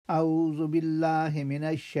أعوذ بالله من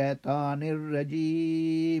الشيطان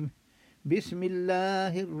الرجيم. بسم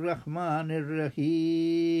الله الرحمن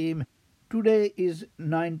الرحيم. Today is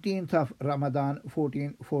 19th of Ramadan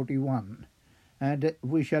 1441 and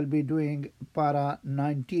we shall be doing para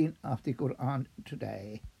 19 of the Quran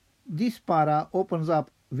today. This para opens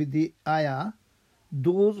up with the ayah,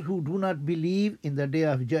 those who do not believe in the day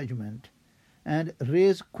of judgment and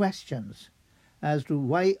raise questions as to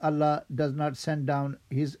why Allah does not send down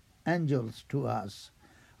his angels to us,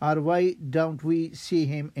 or why don't we see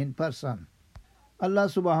him in person. Allah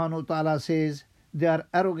subhanahu wa ta'ala says they are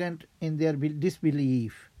arrogant in their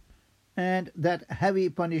disbelief and that heavy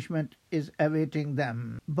punishment is awaiting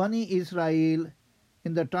them. Bani Israel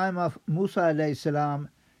in the time of Musa alayhi salam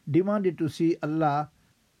demanded to see Allah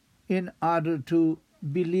in order to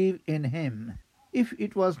believe in him. If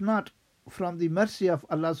it was not from the mercy of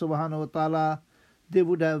Allah subhanahu wa ta'ala, they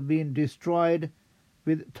would have been destroyed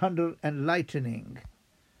with thunder and lightning.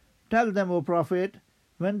 Tell them, O Prophet,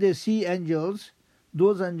 when they see angels,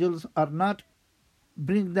 those angels are not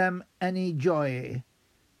bring them any joy.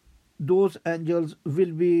 Those angels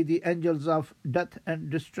will be the angels of death and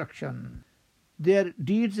destruction. Their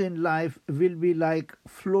deeds in life will be like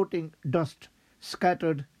floating dust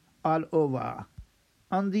scattered all over.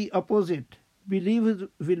 On the opposite, believers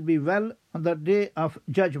will be well on the day of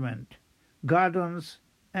judgment, gardens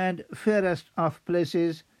and fairest of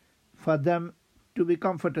places for them to be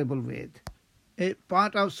comfortable with. A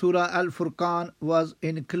part of Surah Al-Furqan was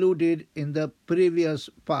included in the previous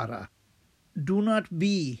para. Do not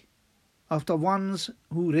be of the ones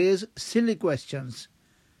who raise silly questions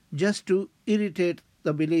just to irritate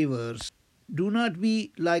the believers. Do not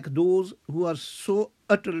be like those who are so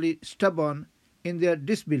utterly stubborn in their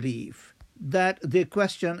disbelief that they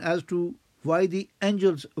question as to why the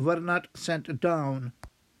angels were not sent down,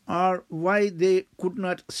 or why they could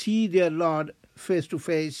not see their Lord face to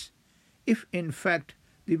face, if in fact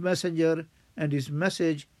the messenger and his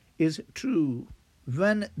message is true.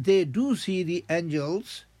 When they do see the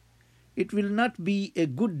angels, it will not be a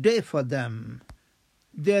good day for them.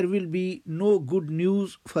 There will be no good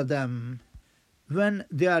news for them. When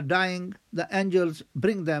they are dying, the angels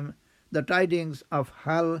bring them the tidings of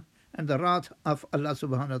hell and the wrath of Allah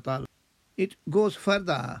subhanahu wa ta'ala. It goes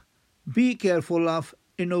further. Be careful of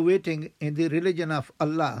innovating in the religion of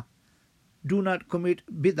Allah. Do not commit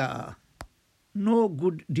bid'ah. No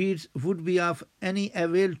good deeds would be of any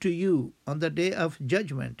avail to you on the day of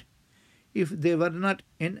judgment if they were not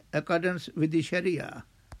in accordance with the Sharia,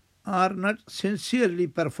 are not sincerely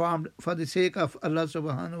performed for the sake of Allah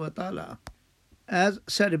subhanahu wa ta'ala. As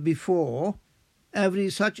said before, every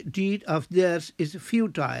such deed of theirs is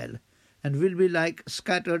futile and will be like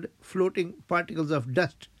scattered floating particles of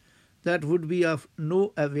dust that would be of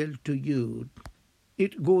no avail to you.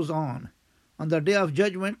 It goes on. On the day of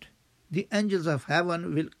judgment, the angels of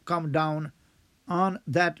heaven will come down on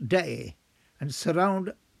that day and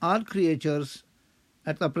surround all creatures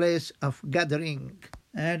at the place of gathering,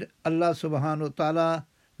 and Allah subhanahu wa ta'ala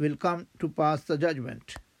will come to pass the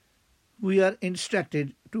judgment. We are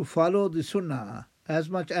instructed to follow the sunnah as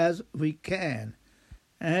much as we can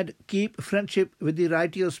and keep friendship with the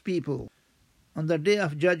righteous people. On the day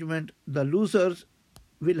of judgment, the losers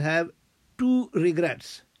will have two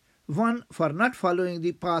regrets. One, for not following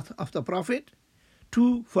the path of the Prophet.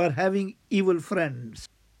 Two, for having evil friends.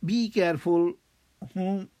 Be careful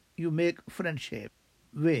whom you make friendship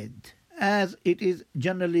with. As it is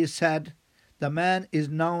generally said, the man is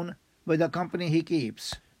known by the company he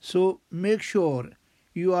keeps. So make sure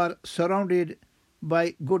you are surrounded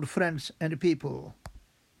by good friends and people.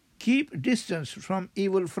 Keep distance from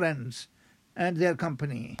evil friends and their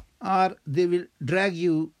company, or they will drag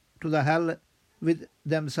you to the hell with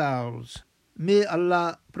themselves. May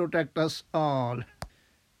Allah protect us all.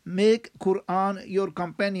 Make Quran your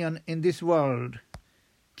companion in this world.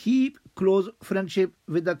 Keep close friendship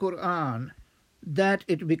with the Quran, that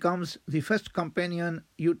it becomes the first companion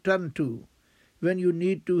you turn to when you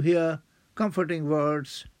need to hear comforting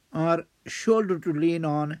words, or shoulder to lean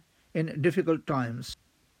on in difficult times,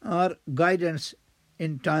 or guidance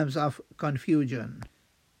in times of confusion.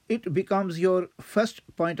 It becomes your first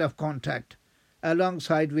point of contact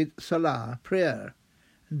alongside with salah, prayer,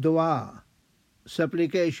 dua,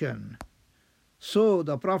 supplication. So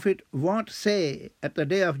the Prophet won't say at the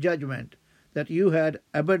day of judgment that you had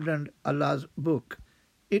abandoned Allah's book.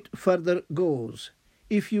 It further goes,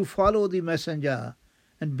 if you follow the messenger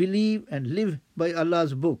and believe and live by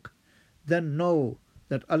Allah's book, then know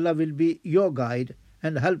that Allah will be your guide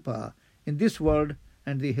and helper in this world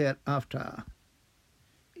and the hereafter.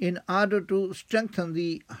 In order to strengthen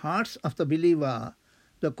the hearts of the believer,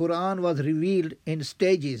 The Quran was revealed in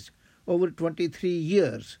stages over 23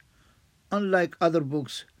 years, unlike other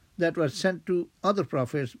books that were sent to other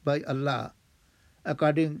prophets by Allah,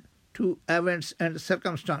 according to events and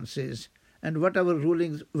circumstances and whatever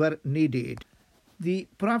rulings were needed. The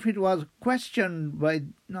Prophet was questioned by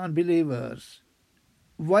non-believers.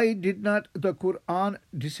 Why did not the Quran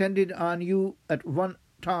descended on you at one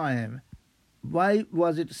time? Why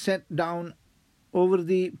was it sent down over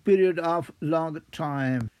the period of long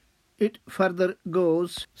time? It further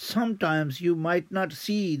goes, sometimes you might not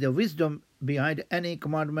see the wisdom behind any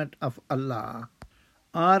commandment of Allah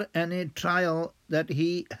or any trial that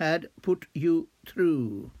He had put you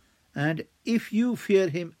through. And if you fear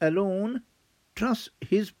Him alone, trust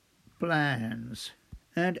His plans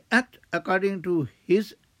and act according to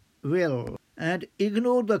His will, and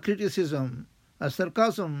ignore the criticism or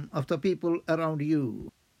sarcasm of the people around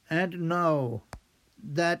you, and know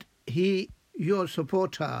that He, your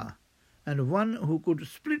supporter, and one who could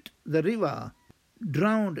split the river,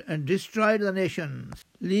 drowned and destroyed the nations,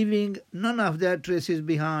 leaving none of their traces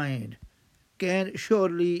behind, can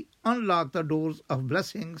surely unlock the doors of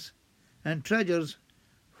blessings and treasures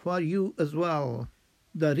for you as well.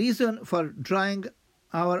 The reason for drawing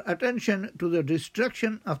our attention to the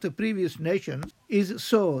destruction of the previous nations is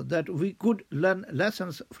so that we could learn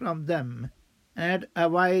lessons from them and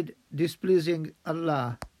avoid displeasing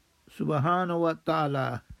Allah subhanahu wa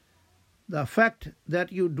ta'ala. The fact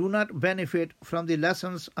that you do not benefit from the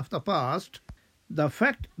lessons of the past,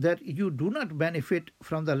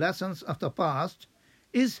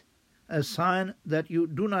 is a sign that you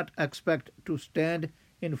do not expect to stand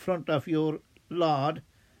in front of your Lord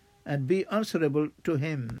and be answerable to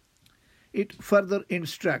Him. It further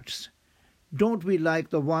instructs, don't be like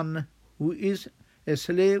the one who is a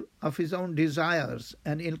slave of his own desires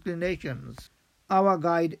and inclinations. Our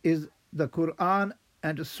guide is the Quran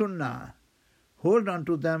and Sunnah. Hold on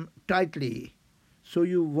to them tightly so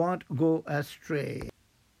you won't go astray.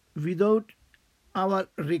 Without our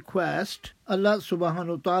request, Allah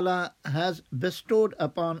subhanahu wa ta'ala has bestowed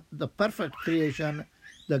upon the perfect creation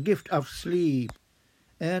the gift of sleep,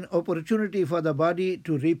 an opportunity for the body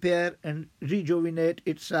to repair and rejuvenate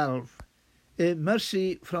itself, a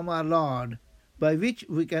mercy from our Lord by which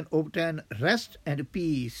we can obtain rest and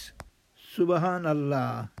peace.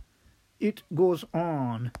 Subhanallah. It goes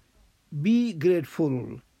on. Be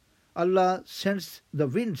grateful. Allah sends the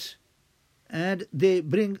winds and they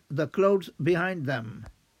bring the clouds behind them.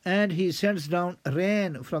 And He sends down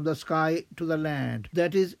rain from the sky to the land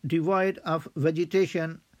that is devoid of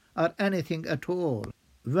vegetation or anything at all.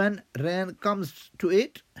 When rain comes to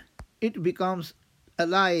it, it becomes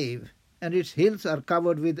alive and its hills are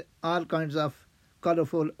covered with all kinds of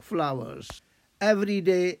colorful flowers. Every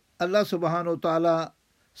day Allah subhanahu wa ta'ala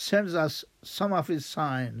sends us some of His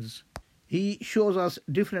signs. He shows us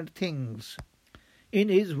different things in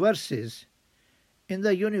His verses, in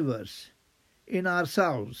the universe, in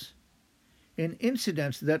ourselves, in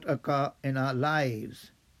incidents that occur in our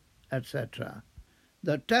lives, etc.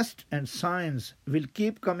 The test and signs will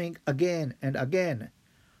keep coming again and again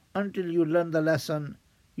until you learn the lesson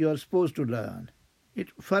you are supposed to learn. It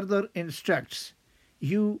further instructs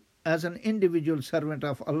you as an individual servant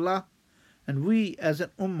of Allah, and we as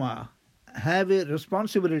an ummah have a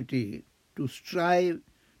responsibility to strive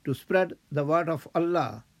to spread the word of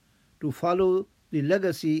Allah, to follow the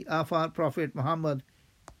legacy of our Prophet Muhammad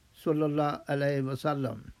sallallahu alaihi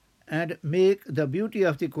wasallam, and make the beauty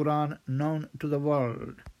of the Quran known to the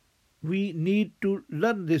world. We need to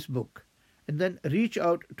learn this book and then reach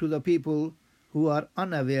out to the people who are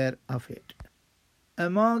unaware of it.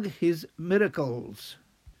 Among His miracles,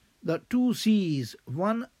 the two seas,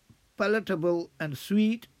 one palatable and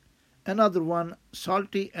sweet, another one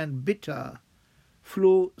salty and bitter,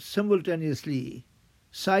 flow simultaneously,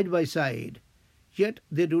 side by side, yet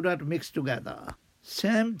they do not mix together.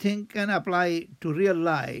 Same thing can apply to real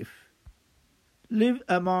life. Live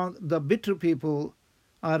among the bitter people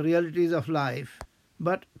or realities of life,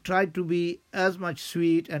 but try to be as much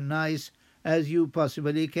sweet and nice as you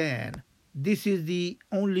possibly can. This is the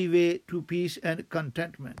only way to peace and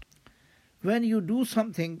contentment. When you do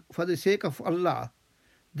something for the sake of Allah,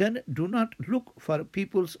 then do not look for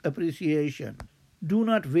people's appreciation. Do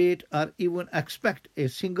not wait or even expect a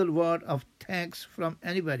single word of thanks from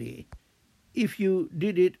anybody. If you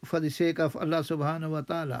did it for the sake of Allah subhanahu wa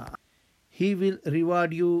ta'ala, He will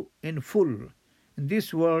reward you in full in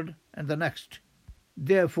this world and the next.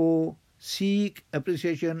 Therefore, seek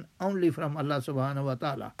appreciation only from Allah subhanahu wa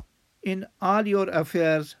ta'ala. In all your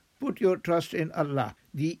affairs, put your trust in Allah,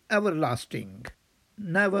 the everlasting,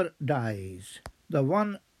 never dies, the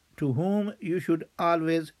one to whom you should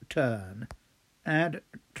always turn and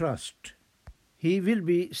trust. He will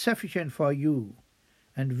be sufficient for you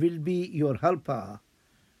and will be your helper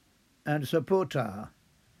and supporter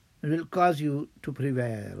and will cause you to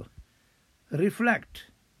prevail. Reflect.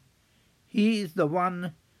 He is the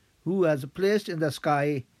one who has placed in the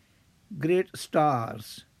sky great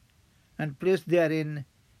stars and placed therein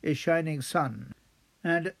a shining sun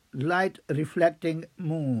and light reflecting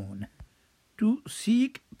moon. To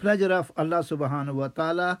seek pleasure of Allah subhanahu wa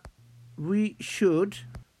ta'ala, we should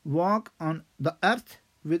walk on the earth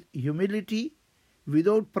with humility,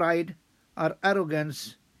 without pride or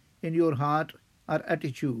arrogance in your heart or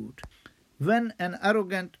attitude. When an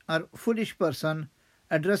arrogant or foolish person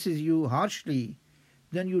addresses you harshly,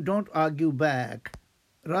 then you don't argue back.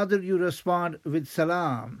 Rather, you respond with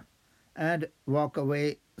salam and walk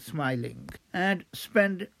away smiling. And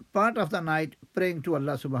spend part of the night praying to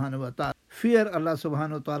Allah subhanahu wa ta'ala. Fear Allah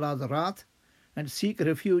subhanahu wa ta'ala's wrath and seek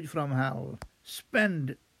refuge from hell.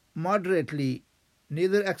 Spend moderately,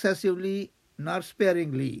 neither excessively nor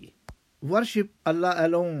sparingly. Worship Allah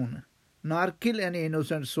alone, nor kill any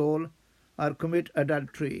innocent soul or commit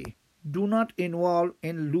adultery. Do not involve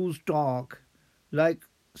in loose talk like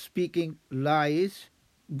speaking lies,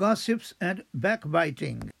 gossips and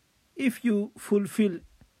backbiting. If you fulfill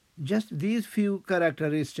just these few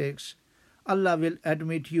characteristics, Allah will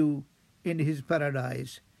admit you in His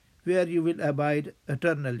paradise, where you will abide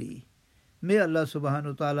eternally. May Allah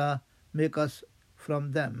subhanahu wa ta'ala make us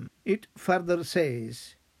from them. It further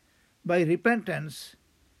says, by repentance,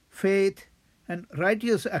 faith and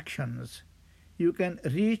righteous actions, you can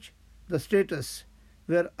reach the status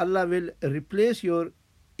where Allah will replace your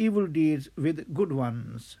evil deeds with good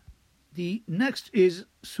ones. The next is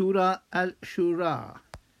Surah Al-Shura.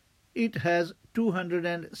 It has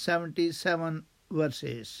 277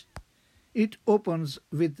 verses. It opens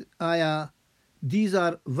with ayah, these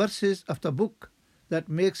are verses of the book that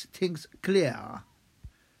makes things clear.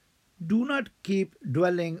 Do not keep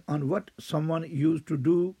dwelling on what someone used to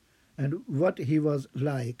do and what he was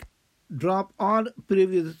like. Drop all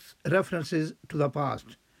previous references to the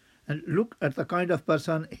past and look at the kind of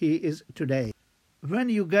person he is today. When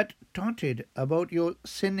you get taunted about your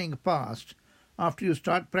sinning past after you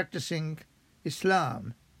start practicing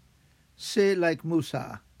Islam, say like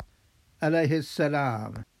Musa, alayhi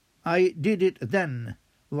salam, I did it then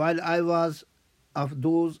while I was of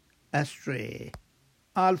those astray.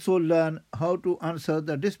 Also learn how to answer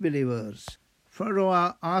the disbelievers.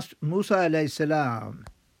 Pharaoh asked Musa alayhi salam,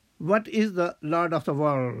 what is the Lord of the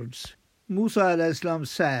worlds? Musa alayhi salam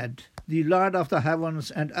said, the Lord of the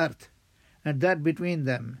heavens and earth, and that between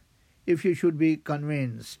them, if you should be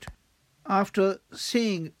convinced. After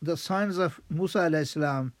seeing the signs of Musa alayhi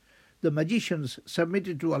salam, the magicians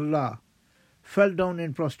submitted to Allah, fell down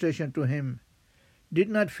in prostration to him, did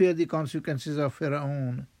not fear the consequences of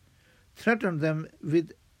Pharaoh, threatened them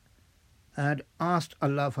with and asked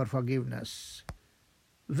Allah for forgiveness.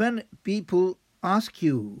 When people ask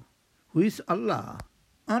you, who is Allah?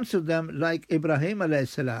 Answer them like Ibrahim alayhi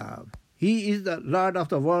salam. He is the Lord of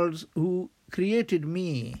the worlds who created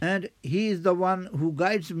me, and He is the one who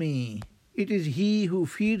guides me. It is He who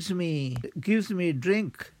feeds me, gives me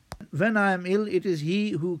drink. When I am ill, it is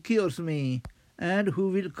He who cures me, and who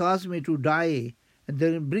will cause me to die, and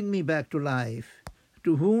then bring me back to life.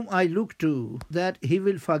 To whom I look to, that He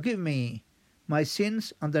will forgive me my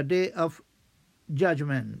sins on the day of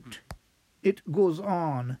judgment. It goes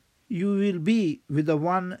on, you will be with the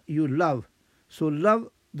one you love, so love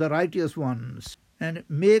the righteous ones, and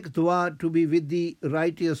make dua to be with the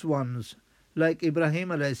righteous ones, like Ibrahim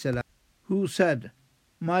alayhi salam, who said,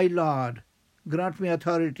 my Lord, grant me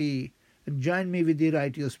authority and join me with the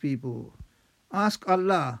righteous people. Ask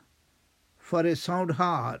Allah for a sound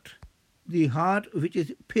heart, the heart which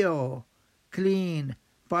is pure, clean,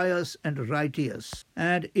 pious and righteous,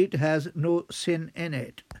 and it has no sin in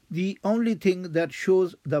it. The only thing that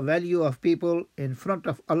shows the value of people in front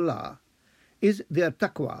of Allah is their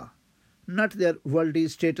taqwa, not their worldly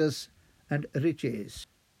status and riches.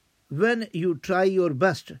 When you try your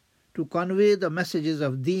best to convey the messages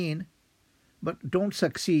of Deen, but don't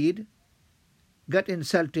succeed, get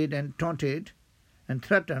insulted and taunted and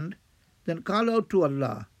threatened, then call out to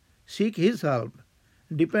Allah, seek His help,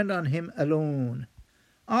 depend on Him alone.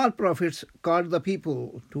 All prophets called the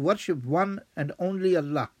people to worship one and only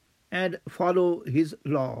Allah and follow His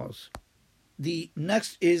laws. The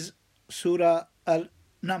next is Surah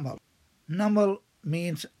Al-Naml. Naml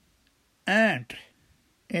means ant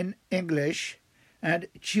in English and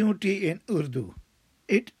chunti in Urdu.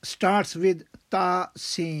 It starts with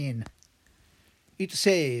ta-sin. It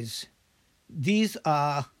says, these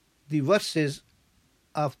are the verses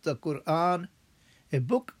of the Quran, a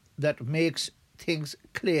book that makes things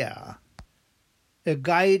clear, a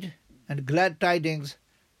guide and glad tidings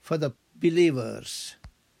for the believers,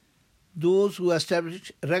 those who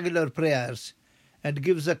establish regular prayers and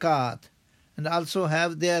give zakat and also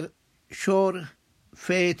have their sure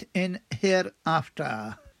faith in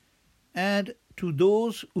hereafter, and to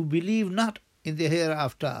those who believe not in the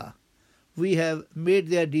hereafter, we have made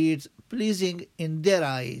their deeds pleasing in their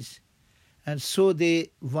eyes, and so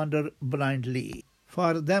they wander blindly.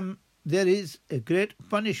 For them there is a great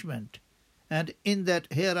punishment, and in that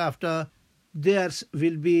hereafter theirs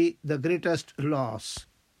will be the greatest loss.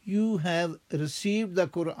 You have received the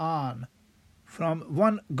Quran from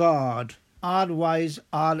one God, all-wise,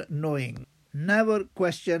 all-knowing. Never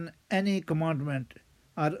question any commandment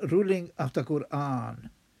or ruling of the Quran.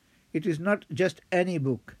 It is not just any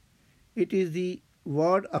book. It is the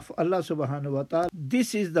word of Allah subhanahu wa ta'ala.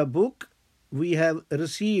 This is the book we have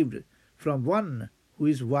received from one who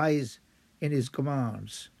is wise in his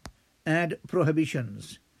commands and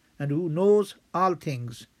prohibitions, and who knows all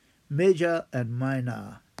things, major and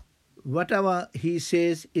minor. Whatever he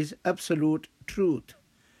says is absolute truth,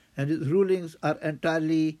 and his rulings are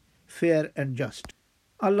entirely fair and just.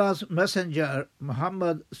 Allah's Messenger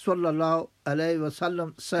Muhammad sallallahu alaihi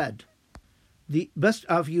wasallam said, "The best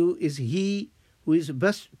of you is he who is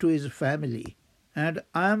best to his family, and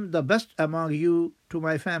I am the best among you to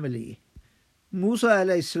my family." Musa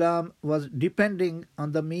alayhi salam was depending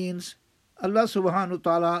on the means. Allah subhanahu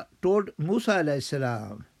wa ta'ala told Musa alayhi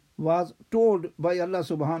salam, was told by Allah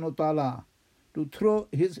subhanahu wa ta'ala to throw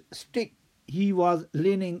his stick he was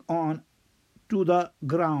leaning on to the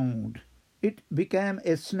ground. It became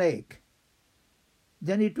a snake.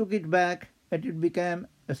 Then he took it back and it became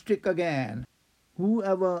a stick again.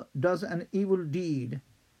 Whoever does an evil deed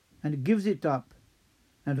and gives it up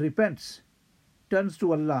and repents, turns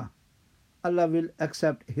to Allah, Allah will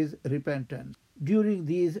accept his repentance. During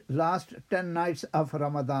these last 10 nights of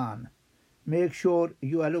Ramadan, make sure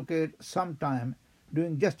you allocate some time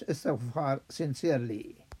doing just istighfar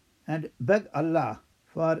sincerely and beg Allah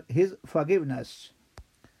for his forgiveness.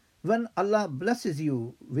 When Allah blesses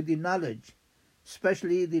you with the knowledge,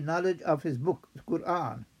 especially the knowledge of his book, the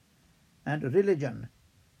Quran, and religion,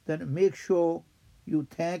 then make sure you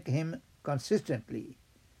thank him consistently,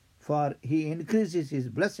 for he increases his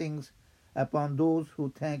blessings upon those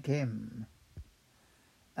who thank him.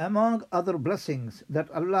 Among other blessings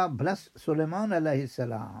that Allah blessed Sulaiman alayhi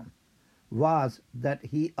salam was that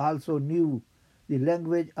he also knew the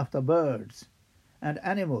language of the birds and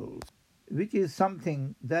animals, which is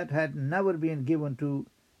something that had never been given to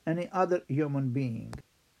any other human being,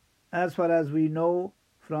 as far as we know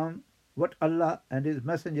from what Allah and his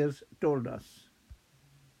messengers told us.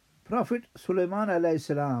 Prophet Sulaiman alayhi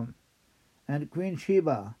salam and Queen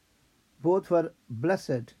Sheba both were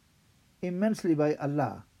blessed immensely by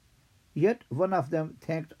Allah, yet one of them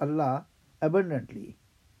thanked Allah abundantly,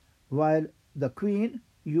 while the queen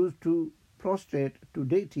used to prostrate to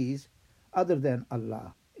deities other than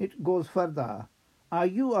Allah. It goes further. Are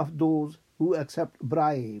you of those who accept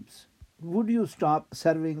bribes? Would you stop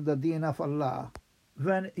serving the deen of Allah?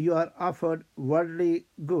 When you are offered worldly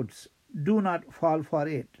goods, do not fall for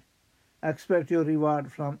it. Expect your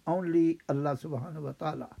reward from only Allah subhanahu wa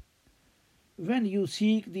ta'ala. When you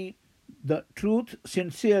seek the truth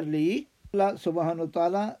sincerely, Allah subhanahu wa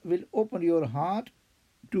ta'ala will open your heart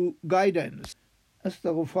to guidance.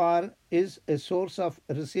 Istighfar is a source of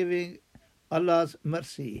receiving Allah's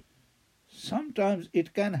mercy. Sometimes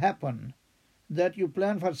it can happen that you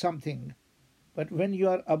plan for something, but when you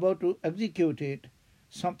are about to execute it,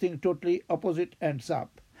 something totally opposite ends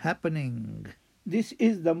up happening. This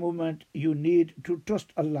is the moment you need to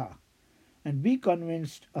trust Allah and be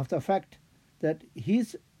convinced of the fact that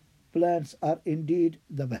his plans are indeed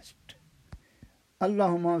the best.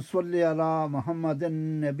 Allahumma salli ala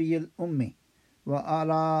Muhammadin nabiyil ummi wa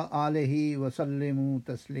ala alihi wa sallimu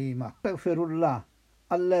taslima. Astaghfirullah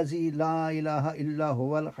allazi la ilaha illa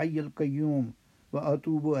huwal hayyul qayyum wa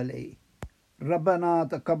atubu alayhi. Rabbana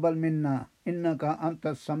taqabbal minna innaka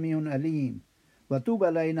antas samiun alim wa tub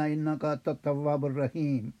alayna innaka antat tawwabur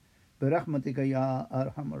rahim bi rahmatika ya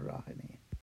arhamar rahimin.